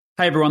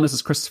Hey everyone, this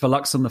is Christopher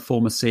Luxon, the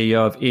former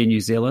CEO of Air New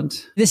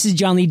Zealand. This is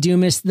John Lee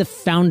Dumas, the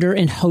founder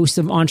and host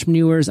of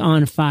Entrepreneurs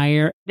on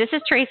Fire. This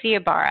is Tracy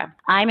Ibarra.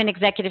 I'm in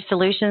Executive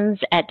Solutions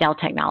at Dell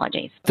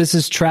Technologies. This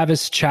is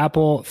Travis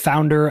Chappell,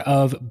 founder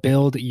of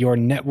Build Your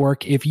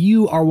Network. If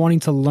you are wanting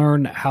to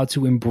learn how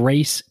to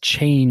embrace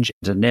change,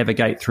 To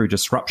navigate through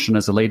disruption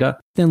as a leader,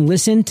 Then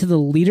listen to the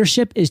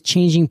Leadership is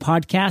Changing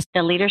podcast.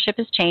 The Leadership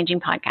is Changing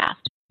podcast.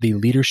 the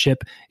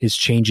Leadership is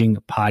Changing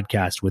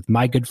podcast with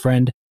my good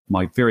friend,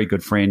 my very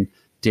good friend,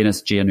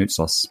 Dennis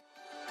Giannoutsos.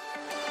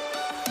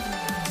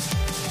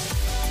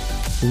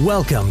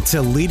 Welcome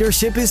to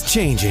Leadership is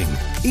Changing.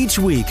 Each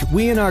week,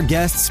 we and our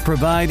guests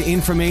provide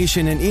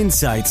information and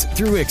insights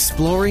through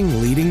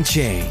exploring leading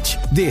change.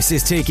 This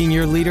is taking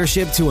your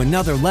leadership to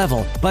another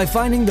level by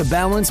finding the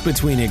balance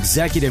between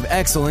executive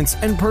excellence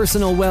and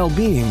personal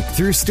well-being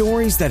through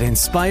stories that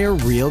inspire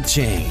real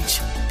change.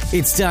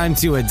 It's time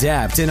to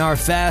adapt in our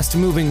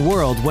fast-moving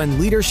world when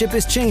leadership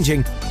is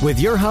changing with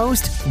your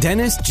host,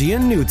 Dennis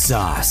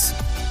Giannoutsos.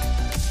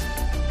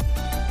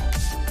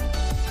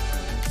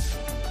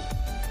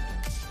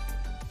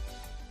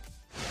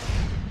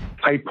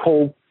 Hey,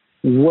 Paul,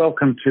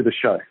 welcome to the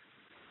show.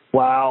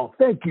 Wow.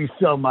 Thank you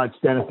so much,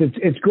 Dennis.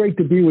 It's great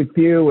to be with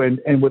you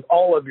and with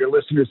all of your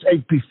listeners.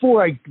 Hey,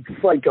 before I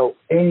go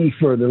any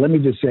further, let me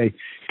just say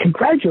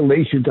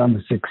congratulations on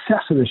the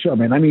success of the show,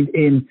 man. I mean,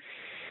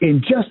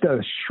 in just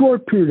a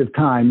short period of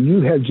time,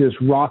 you have just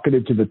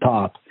rocketed to the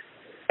top.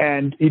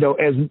 And, you know,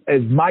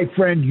 as my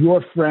friend,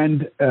 your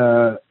friend,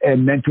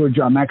 and mentor,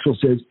 John Maxwell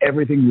says,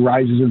 everything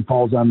rises and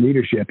falls on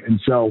leadership. And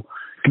so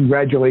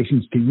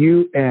congratulations to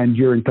you and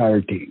your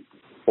entire team.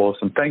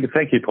 Awesome. Thank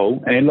you,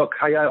 Paul. And look,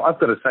 hey, I've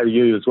got to say to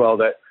you as well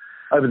that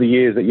over the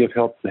years that you've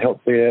helped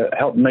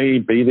me,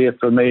 be there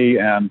for me,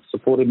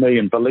 supported me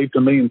and believed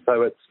in me. And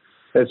so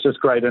it's just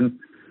great. And,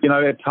 you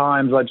know, at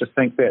times I just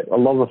think that a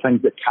lot of the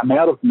things that come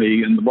out of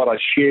me and what I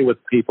share with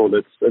people,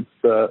 it's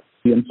the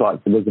insights,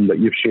 the wisdom that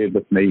you've shared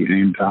with me,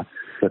 and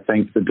so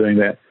thanks for doing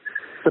that.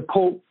 So,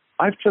 Paul,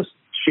 I've just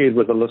shared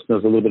with the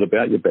listeners a little bit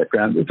about your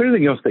background. Is there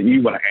anything else that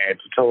you want to add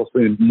to tell us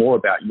more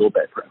about your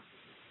background?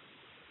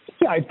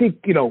 Yeah, I think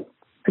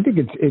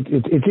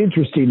it's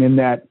interesting in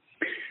that,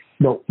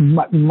 you know,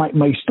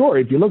 my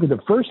story. If you look at the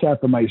first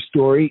half of my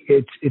story,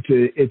 it's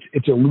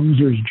a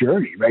loser's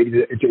journey, right?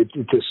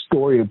 It's a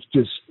story of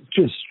just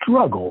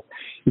struggle.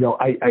 You know,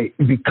 I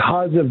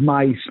because of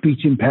my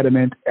speech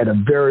impediment at a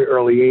very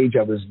early age,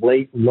 I was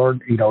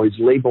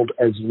labeled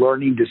as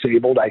learning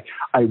disabled.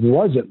 I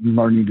wasn't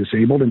learning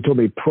disabled until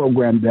they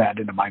programmed that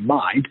into my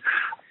mind.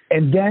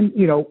 And then,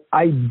 you know,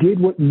 I did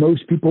what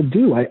most people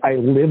do. I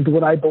lived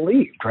what I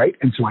believed, right?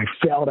 And so I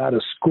failed out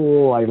of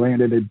school. I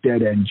landed a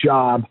dead-end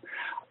job.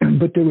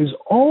 But there was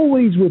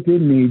always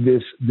within me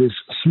this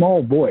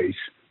small voice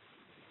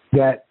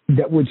that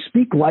would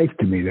speak life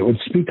to me, that would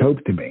speak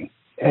hope to me.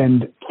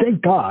 And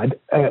thank God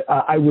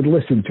I would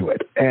listen to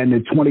it. And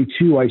at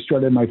 22, I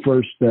started my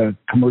first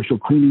commercial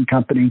cleaning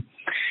company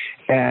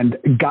and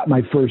got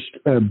my first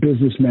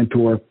business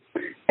mentor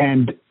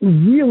and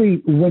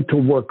really went to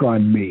work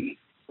on me,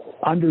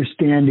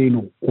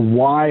 understanding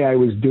why I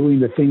was doing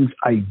the things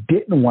I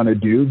didn't want to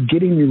do,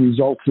 getting the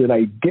results that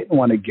I didn't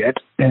want to get.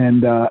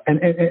 And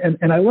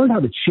I learned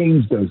how to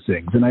change those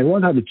things. And I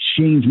learned how to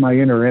change my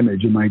inner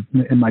image and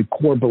my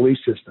core belief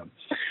system.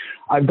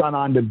 I've gone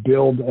on to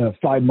build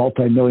 5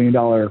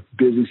 multi-million-dollar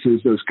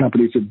businesses. Those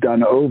companies have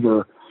done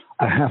over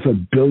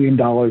 $500 million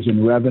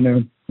in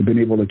revenue. They've been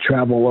able to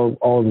travel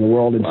all over the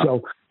world. And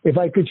so if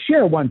I could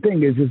share one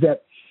thing is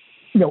that,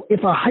 you know, if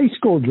a high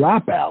school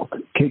dropout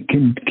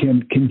can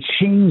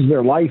change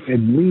their life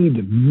and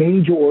lead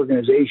major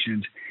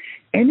organizations,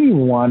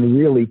 anyone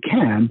really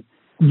can.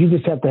 You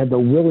just have to have the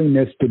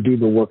willingness to do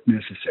the work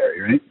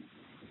necessary, right?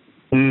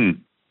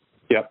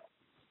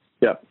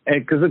 Yep.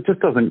 Because it just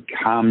doesn't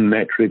come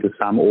naturally to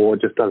some, or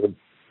it just doesn't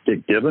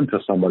get given to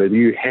somebody.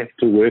 You have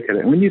to work at it.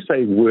 And when you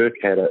say work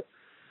at it,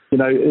 you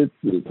know, it's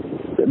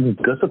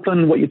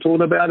discipline, what you're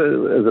talking about?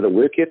 Is it a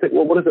work ethic?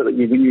 Well, what is it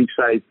when you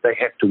say they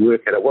have to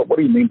work at it? What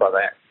do you mean by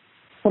that?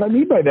 What I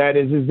mean by that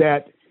is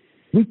that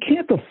we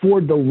can't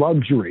afford the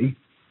luxury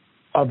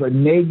of a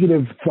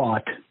negative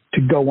thought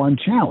to go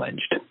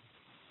unchallenged.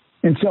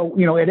 And so,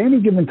 you know, at any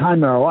given time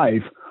in our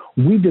life,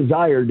 we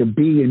desire to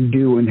be and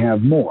do and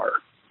have more.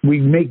 We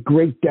make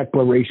great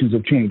declarations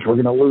of change. We're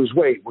going to lose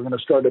weight. We're going to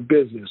start a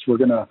business. We're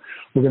going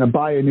to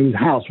buy a new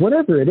house,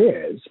 whatever it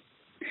is.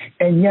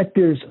 And yet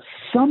there's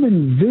some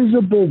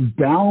invisible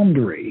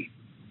boundary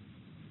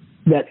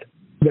that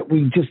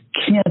we just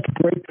can't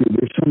break through.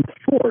 There's some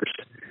force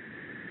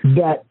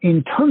that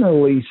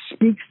internally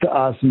speaks to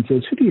us and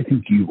says, who do you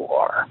think you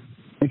are?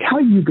 Like, how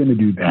are you going to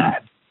do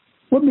that?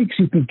 What makes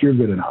you think you're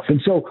good enough? And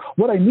so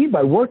what I mean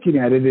by working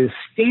at it is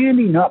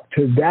standing up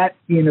to that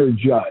inner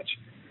judge.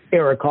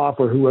 Eric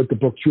Hoffer, who wrote the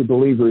book True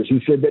Believers, he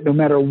said that no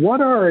matter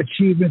what our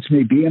achievements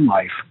may be in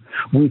life,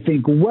 we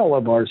think well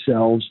of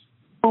ourselves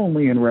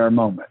only in rare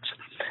moments.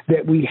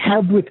 That we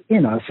have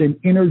within us an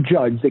inner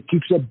judge that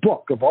keeps a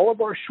book of all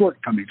of our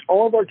shortcomings,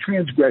 all of our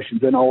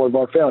transgressions, and all of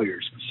our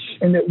failures.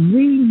 And that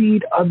we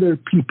need other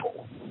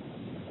people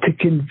to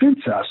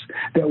convince us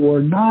that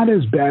we're not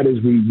as bad as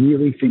we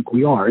really think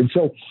we are. And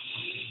so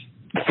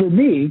for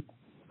me,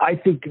 I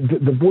think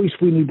the voice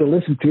we need to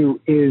listen to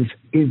is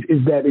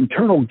that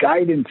internal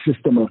guidance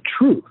system of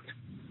truth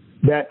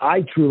that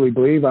I truly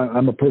believe.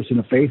 I'm a person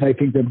of faith. I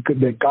think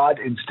that God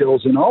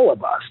instills in all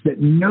of us, that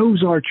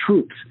knows our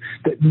truth,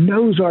 that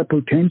knows our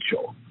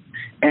potential.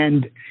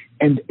 And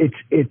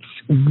it's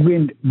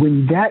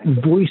when that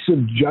voice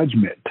of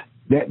judgment,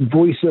 that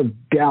voice of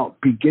doubt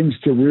begins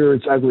to rear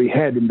its ugly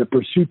head in the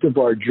pursuit of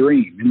our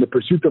dream, in the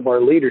pursuit of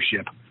our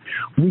leadership,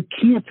 we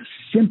can't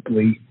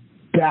simply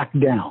back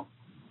down.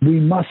 We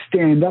must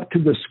stand up to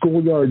the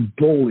schoolyard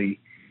bully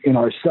in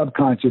our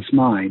subconscious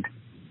mind.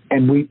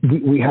 And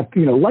we have,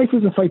 life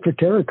is a fight for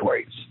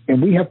territory,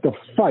 and we have to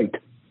fight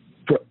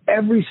for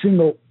every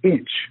single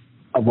inch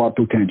of our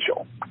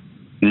potential.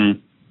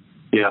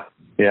 Yeah,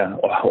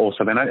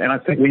 awesome. And I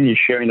think when you're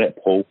sharing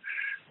that, Paul,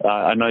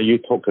 I know you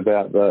talked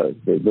about the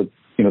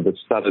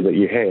study that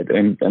you had,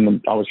 and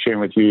I was sharing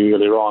with you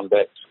earlier on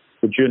that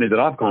the journey that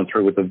I've gone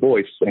through with the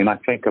voice, and I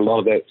think a lot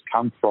of that's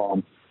come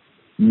from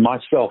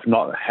myself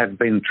not have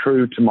been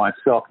true to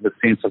myself in the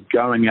sense of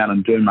going out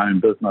and doing my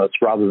own business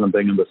rather than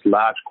being in this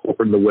large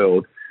corporate in the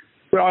world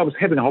where I was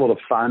having a whole lot of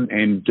fun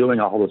and doing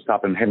a whole lot of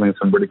stuff and having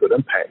some really good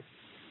impact.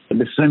 And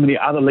there's so many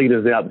other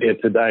leaders out there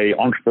today,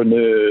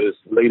 entrepreneurs,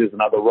 leaders in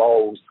other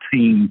roles,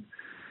 teams,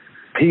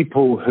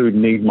 people who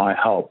need my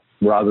help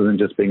rather than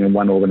just being in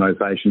one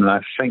organization. And I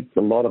think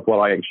a lot of what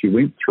I actually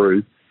went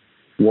through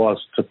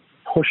was to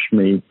push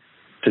me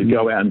to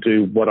go out and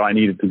do what I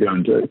needed to go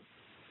and do.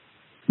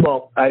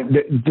 Well,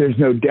 there's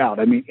no doubt.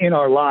 I mean, in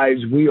our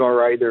lives, we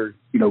are either,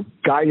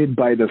 guided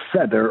by the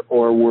feather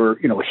or we're,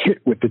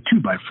 hit with the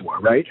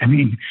 2x4, right? I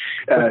mean,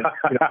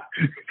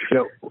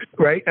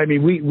 right? I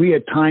mean, we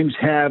at times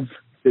have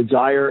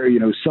desire,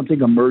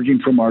 something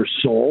emerging from our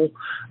soul,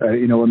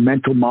 a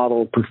mental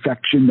model of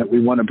perfection that we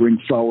want to bring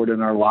forward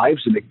in our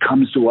lives. And it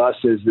comes to us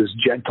as this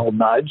gentle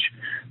nudge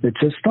that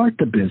says, start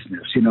the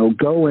business,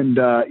 go and,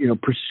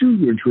 pursue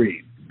your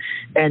dream.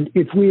 And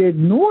if we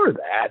ignore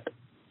that,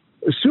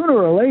 sooner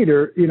or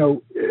later,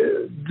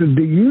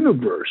 the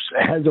universe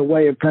has a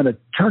way of kind of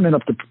turning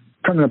up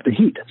the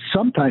heat.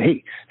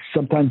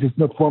 Sometimes it's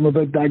in the form of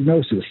a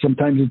diagnosis.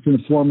 Sometimes it's in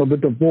the form of a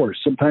divorce.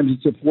 Sometimes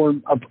it's in the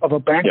form of a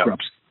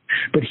bankruptcy.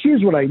 Yep. But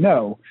here's what I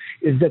know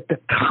is that the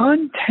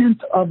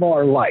content of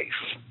our life,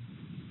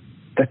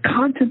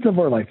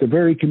 the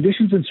very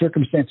conditions and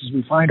circumstances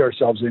we find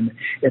ourselves in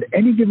at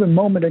any given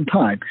moment in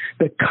time,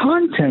 the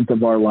content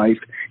of our life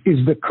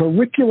is the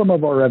curriculum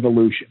of our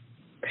evolution.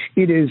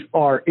 It is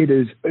our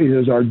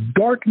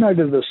dark night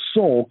of the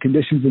soul,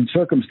 conditions and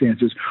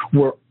circumstances,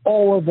 where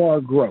all of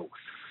our growth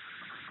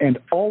and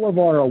all of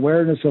our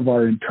awareness of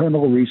our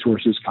internal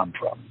resources come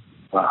from.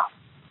 Wow.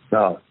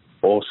 Oh,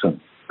 awesome.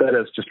 That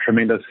is just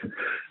tremendous.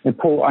 And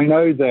Paul, I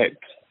know that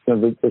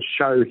the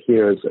show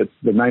here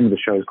the name of the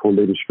show is called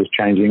Leadership is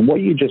Changing. And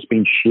what you've just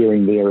been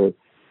sharing there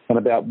and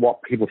about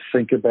what people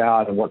think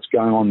about and what's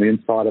going on the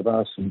inside of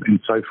us and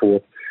so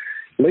forth.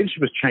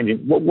 Leadership is changing.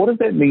 What does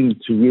that mean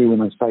to you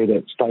when I say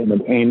that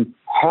statement, and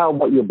how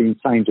what you've been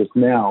saying just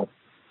now?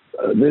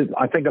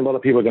 I think a lot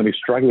of people are going to be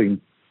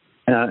struggling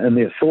in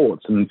their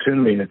thoughts and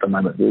internally at the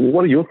moment.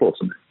 What are your thoughts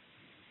on that?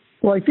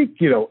 Well, I think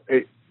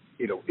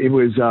it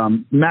was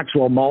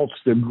Maxwell Maltz,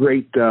 the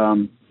great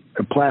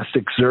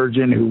plastic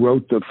surgeon who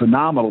wrote the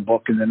phenomenal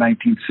book in the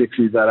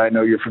 1960s that I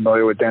know you're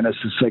familiar with, Dennis,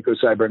 is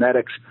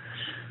Psycho-Cybernetics,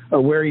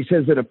 where he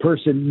says that a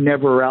person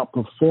never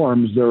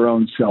outperforms their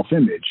own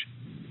self-image.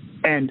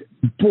 And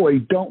boy,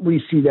 don't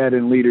we see that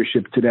in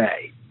leadership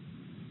today.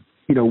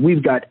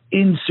 We've got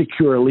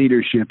insecure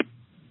leadership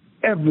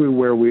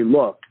everywhere we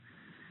look.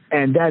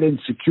 And that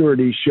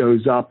insecurity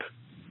shows up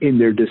in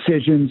their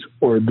decisions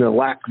or the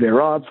lack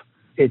thereof.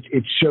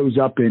 It shows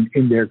up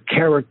in their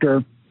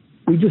character.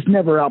 We just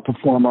never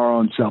outperform our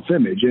own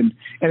self-image. And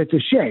it's a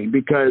shame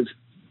because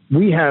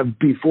we have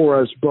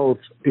before us both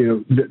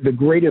the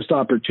greatest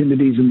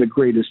opportunities and the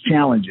greatest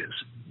challenges.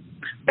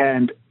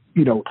 And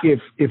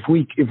if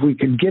we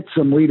can get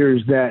some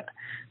leaders that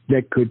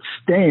could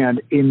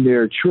stand in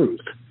their truth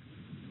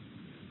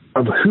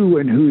of who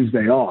and whose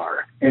they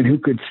are, and who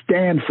could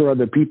stand for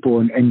other people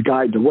and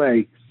guide the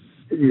way,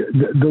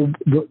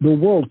 the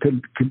world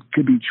could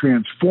be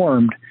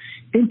transformed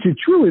into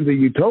truly the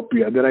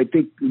utopia that I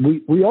think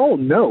we all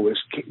know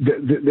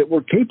that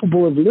we're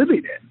capable of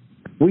living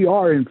in. We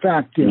are, in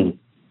fact,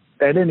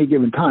 at any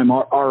given time,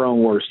 our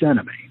own worst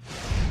enemy.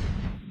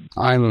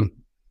 I'm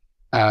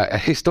a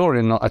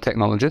historian, not a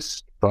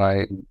technologist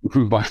by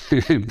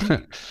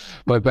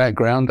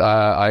background.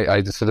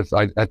 I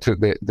took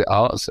the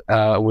arts.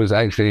 Was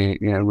actually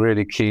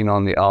really keen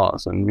on the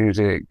arts and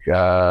music.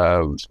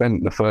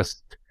 Spent the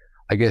first,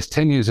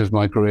 10 years of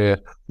my career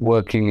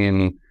working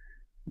in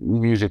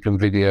music and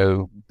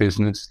video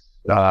business.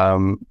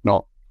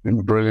 Not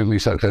brilliantly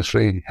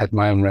successfully. Had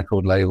my own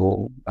record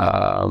label.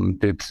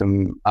 Did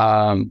some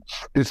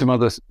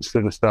other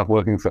sort of stuff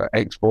working for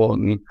export,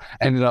 and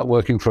ended up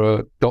working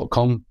for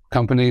 .com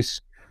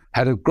companies.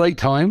 Had a great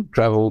time.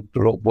 Traveled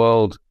the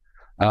world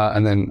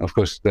And then, of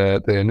course,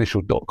 the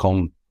initial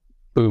 .com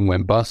boom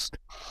went bust,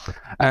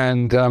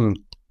 and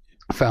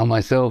found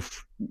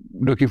myself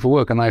looking for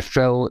work. And I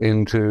fell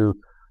into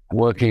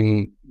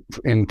working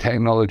in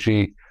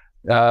technology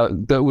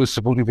that was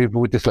supporting people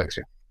with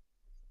dyslexia.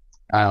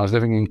 I was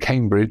living in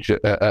Cambridge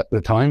at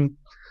the time,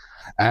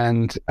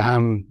 and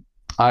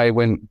I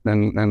went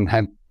and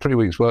had 3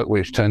 weeks' work,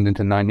 which turned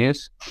into 9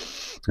 years.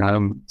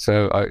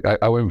 So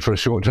I went for a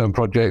short-term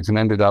project and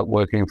ended up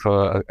working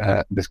for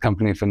this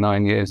company for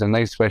 9 years, and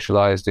they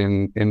specialized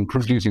in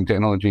producing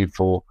technology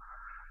to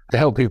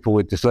help people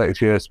with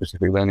dyslexia,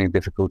 specific learning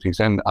difficulties,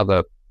 and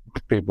other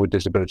people with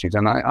disabilities.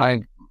 And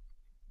I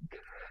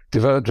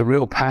developed a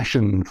real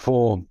passion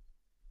for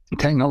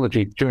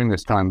technology during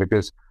this time,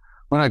 because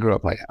when I grew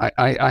up,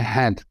 I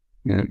had,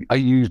 I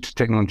used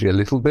technology a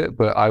little bit,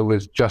 but I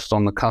was just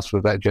on the cusp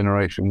of that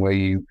generation where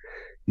you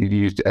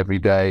used it every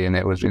day, and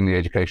it was in the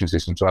education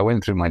system. So I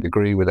went through my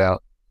degree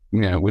without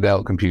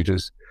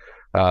computers,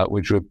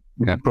 which would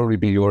probably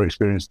be your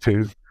experience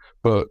too.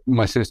 But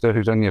my sister,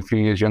 who's only a few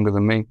years younger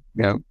than me,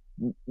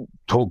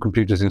 taught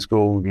computers in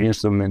school,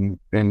 used them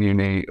in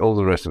uni, all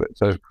the rest of it.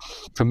 So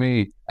for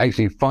me,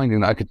 actually finding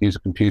that I could use a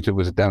computer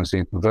was a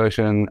downstream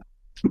conversion.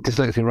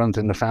 Dyslexia runs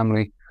in the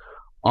family.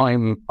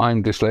 I'm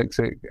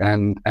dyslexic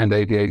and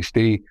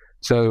ADHD.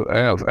 So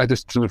I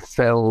just sort of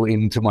fell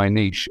into my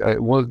niche.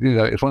 It was,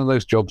 it's one of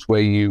those jobs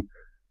where you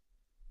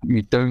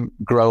don't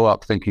grow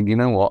up thinking, you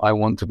know what, I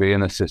want to be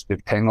an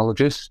assistive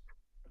technologist,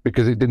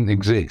 because it didn't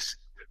exist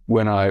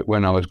when I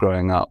was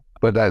growing up.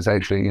 But that's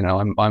actually,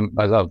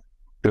 I love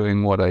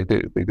doing what I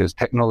do, because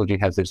technology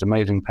has this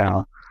amazing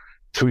power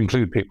to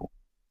include people.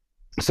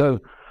 So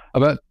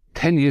about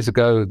 10 years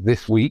ago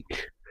this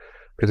week,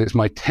 because it's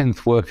my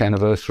 10th work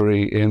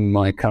anniversary in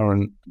my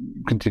current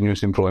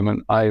continuous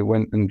employment, I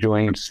went and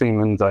joined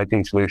Siemens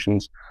IT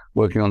Solutions,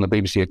 working on the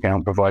BBC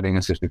account, providing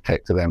assistive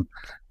tech to them.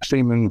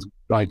 Siemens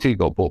IT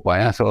got bought by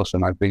Atos,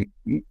 and I've been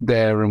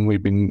there, and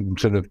we've been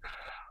sort of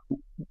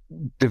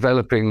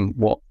developing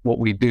what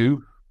we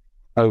do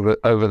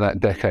over that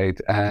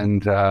decade.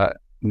 And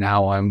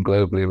now I'm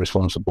globally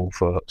responsible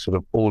for sort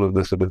of all of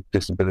the sort of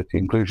disability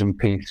inclusion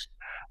piece,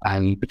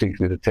 and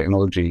particularly the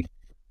technology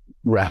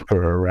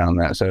wrapper around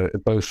that. So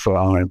both for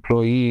our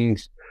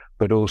employees,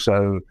 but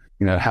also,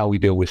 how we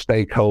deal with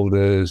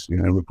stakeholders,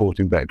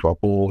 reporting back to our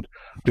board,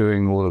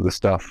 doing all of the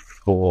stuff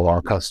for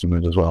our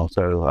customers as well.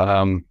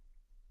 So,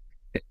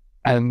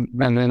 and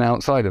then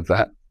outside of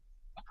that,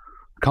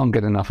 can't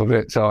get enough of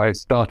it. So I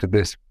started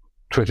this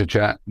Twitter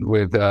chat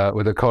with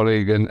a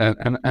colleague and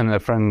a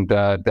friend,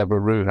 Deborah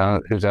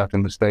Rue, who's out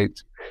in the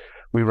States.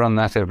 We run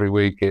that every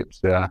week.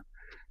 It's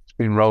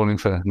been rolling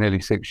for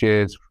nearly 6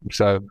 years.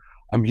 So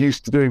I'm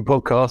used to doing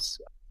podcasts.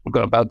 I've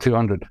got about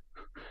 200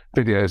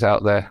 videos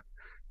out there,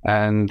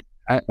 and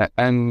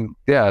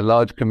a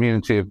large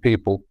community of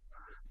people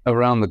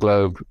around the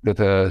globe that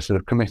are sort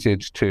of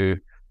committed to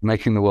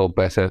making the world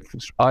better,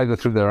 either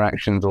through their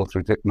actions or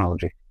through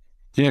technology.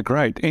 Yeah,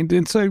 great.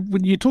 And so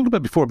when you talked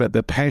about before about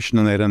the passion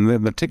in that,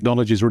 and the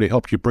technology has really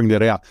helped you bring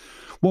that out.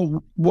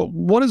 Well,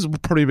 what has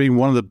probably been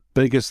one of the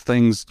biggest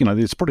things?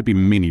 There's probably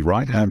been many,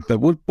 right? But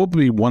what would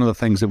be one of the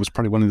things that was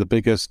probably one of the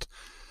biggest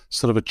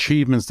sort of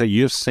achievements that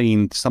you've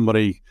seen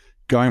somebody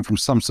going from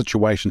some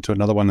situation to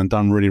another one and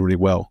done really, really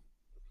well?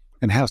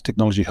 And how's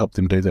technology helped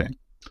them do that?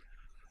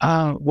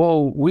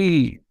 Well,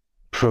 we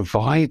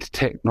provide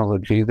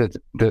technology that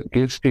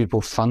gives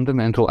people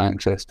fundamental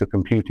access to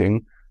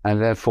computing, and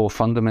therefore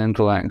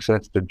fundamental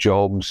access to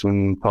jobs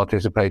and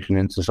participation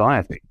in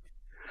society.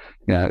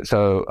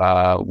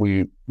 So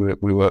we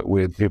work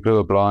with people who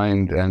are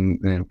blind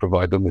and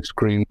provide them with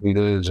screen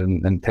readers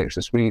and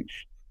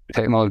text-to-speech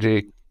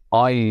technology.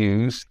 I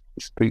use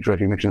speech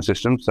recognition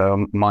systems.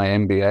 So my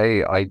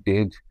MBA I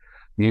did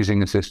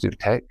using assistive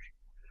tech,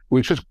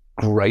 which was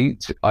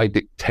great. I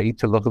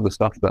dictate a lot of the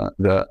stuff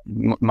that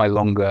my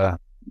longer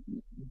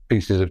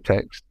pieces of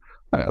text.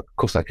 Of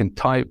course, I can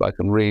type, I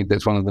can read.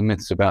 That's one of the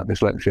myths about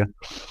dyslexia.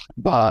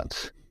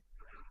 But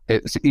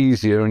it's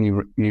easier,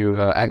 and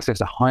you access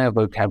a higher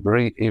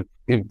vocabulary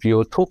if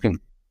you're talking.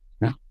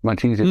 Yeah,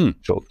 much easier to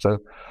talk. So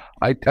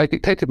I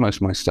dictated most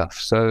of my stuff.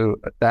 So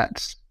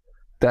that's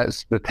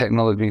the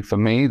technology for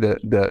me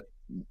that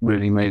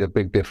really made a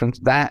big difference.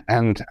 That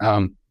and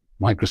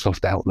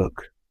Microsoft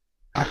Outlook.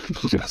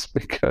 Just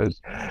because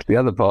the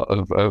other part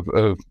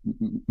of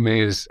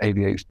me is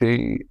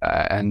ADHD,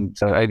 and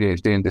so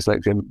ADHD and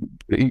dyslexia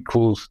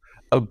equals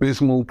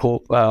abysmally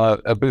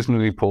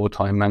poor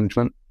time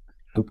management,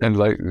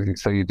 and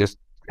so you just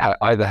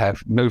either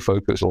have no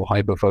focus or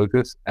hyper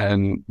focus,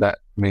 and that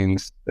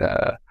means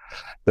that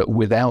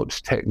without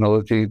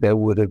technology there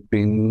would have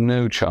been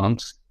no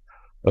chance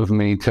of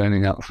me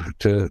turning up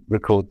to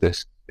record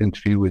this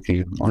interview with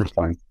you on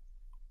time.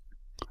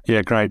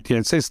 Yeah, great.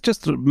 Yeah, so it's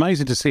just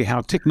amazing to see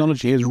how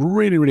technology has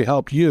really, really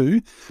helped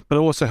you, but it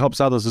also helps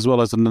others as well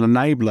as an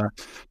enabler.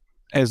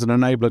 as an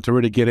enabler to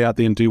really get out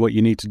there and do what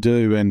you need to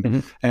do,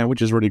 and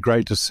which is really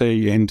great to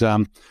see. And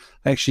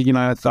actually, you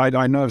know,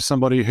 I know of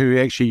somebody who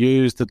actually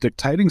used the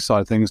dictating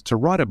side of things to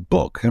write a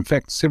book. In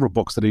fact, several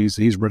books that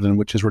he's written,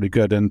 which is really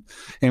good. And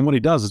what he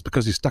does is,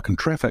 because he's stuck in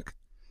traffic,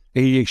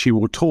 he actually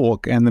will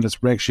talk, and then it's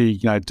actually,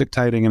 you know,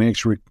 dictating and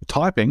actually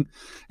typing,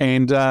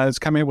 and it's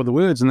coming out with the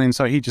words, and then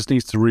so he just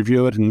needs to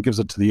review it and gives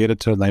it to the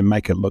editor, and they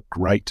make it look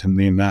great, and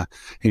then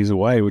he's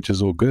away, which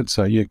is all good.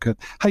 So yeah, good.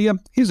 Hey,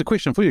 here's a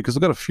question for you, because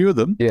I've got a few of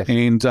them,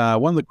 and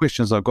one of the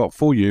questions I've got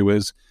for you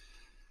is,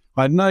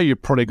 I know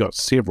you've probably got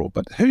several,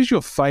 but who's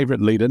your favorite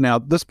leader? Now,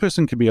 this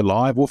person could be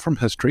alive or from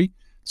history,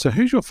 so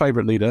who's your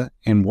favorite leader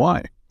and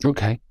why?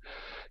 Okay,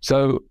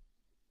 so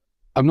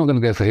I'm not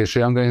going to go for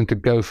history. I'm going to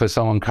go for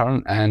someone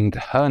current, and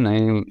her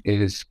name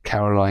is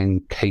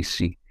Caroline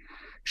Casey.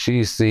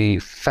 She's the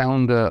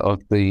founder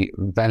of the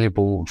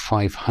Valuable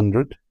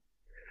 500,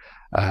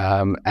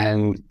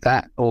 and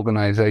that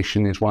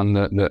organization is one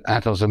that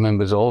Atos are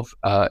members of.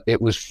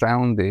 It was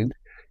founded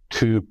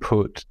to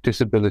put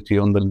disability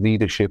on the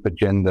leadership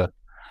agenda,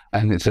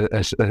 and it's a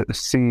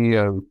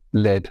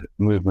CEO-led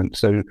movement.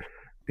 So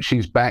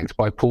she's backed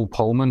by Paul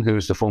Polman, who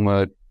is the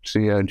former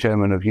CEO and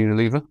chairman of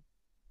Unilever,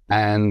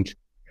 and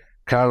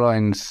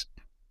Caroline's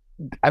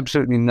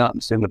absolutely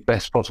nuts in the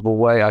best possible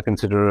way. I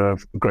consider her a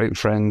great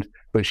friend,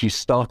 but she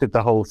started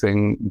the whole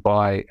thing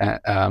by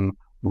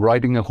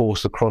riding a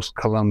horse across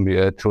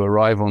Colombia to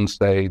arrive on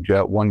stage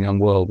at One Young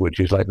World, which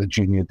is like the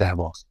junior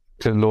Davos,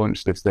 to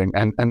launch this thing.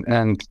 And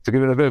to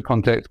give it a bit of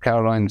context,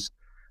 Caroline's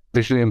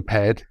visually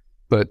impaired,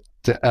 but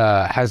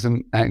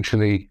hasn't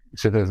actually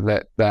sort of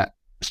let that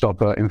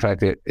stop her. In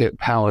fact, it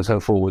powers her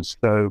forwards.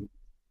 So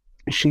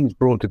she's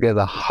brought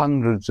together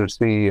hundreds of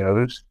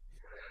CEOs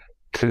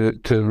to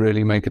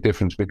really make a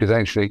difference, because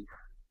actually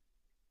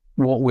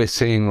what we're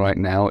seeing right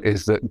now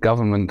is that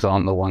governments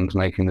aren't the ones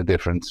making the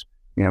difference.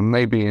 You know,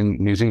 maybe in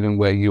New Zealand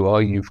where you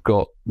are, you've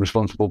got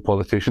responsible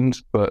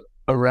politicians, but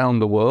around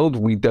the world,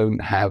 we don't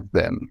have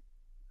them.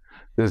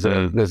 There's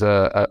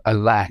a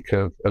lack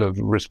of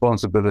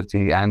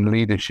responsibility and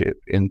leadership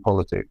in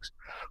politics,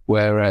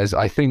 whereas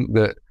I think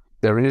that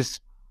there is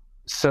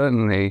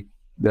certainly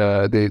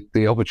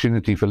the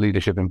opportunity for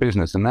leadership in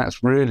business, and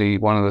that's really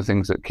one of the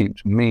things that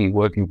keeps me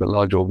working for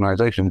large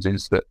organizations,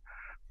 is that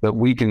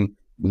we can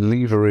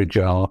leverage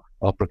our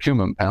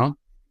procurement power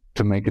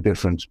to make a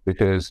difference,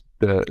 because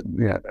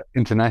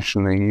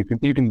internationally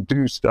you can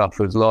do stuff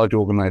as large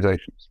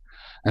organizations.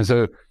 And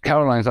so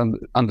Caroline's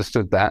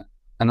understood that,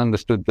 and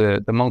understood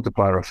the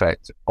multiplier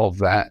effect of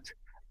that,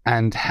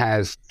 and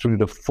has, through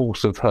the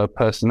force of her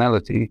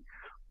personality,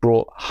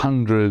 brought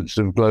hundreds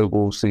of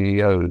global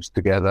CEOs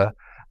together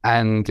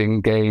and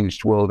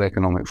engaged World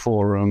Economic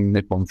Forum,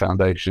 Nippon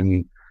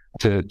Foundation,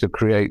 to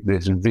create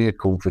this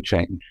vehicle for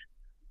change.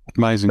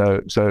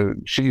 Amazing. So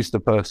she's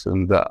the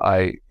person that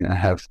I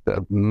have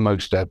the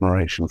most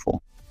admiration for.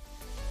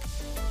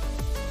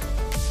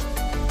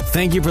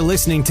 Thank you for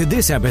listening to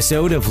this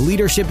episode of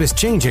Leadership is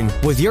Changing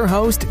with your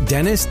host,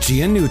 Dennis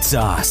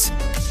Giannoutsas.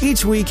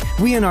 Each week,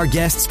 we and our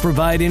guests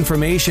provide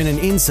information and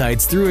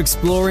insights through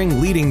exploring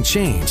leading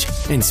change,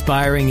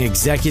 inspiring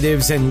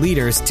executives and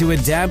leaders to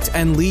adapt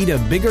and lead a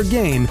bigger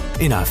game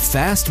in a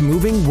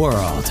fast-moving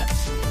world.